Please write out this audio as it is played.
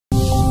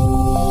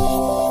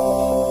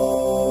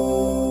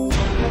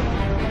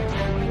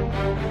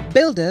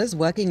Builders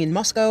working in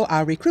Moscow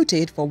are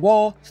recruited for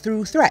war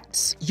through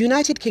threats.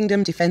 United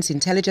Kingdom Defense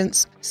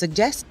Intelligence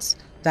suggests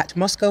that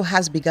Moscow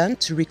has begun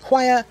to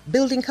require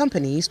building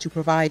companies to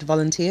provide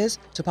volunteers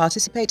to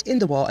participate in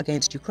the war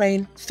against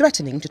Ukraine,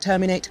 threatening to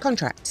terminate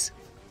contracts.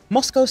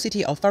 Moscow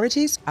city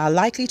authorities are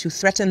likely to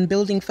threaten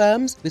building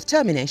firms with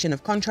termination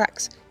of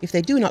contracts if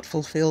they do not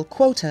fulfill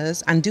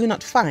quotas and do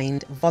not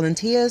find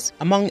volunteers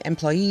among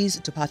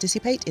employees to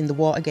participate in the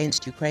war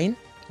against Ukraine,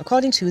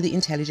 according to the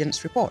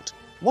intelligence report.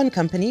 One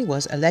company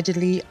was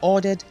allegedly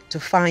ordered to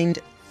find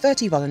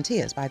 30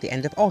 volunteers by the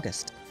end of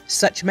August.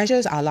 Such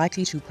measures are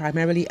likely to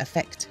primarily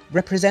affect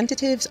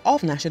representatives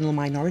of national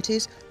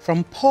minorities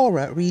from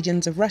poorer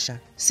regions of Russia,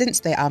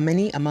 since there are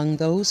many among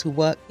those who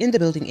work in the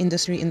building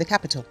industry in the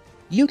capital.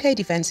 UK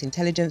Defense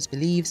Intelligence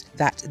believes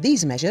that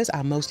these measures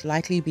are most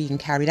likely being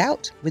carried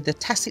out with the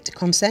tacit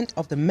consent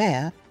of the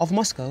mayor of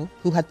Moscow,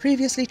 who had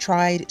previously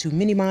tried to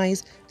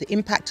minimize the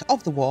impact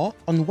of the war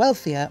on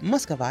wealthier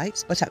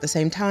Muscovites, but at the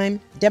same time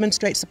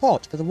demonstrate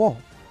support for the war.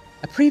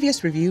 A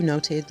previous review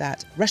noted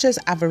that Russia's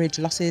average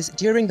losses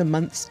during the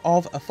months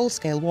of a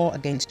full-scale war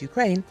against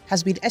Ukraine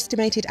has been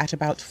estimated at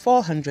about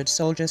 400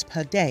 soldiers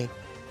per day,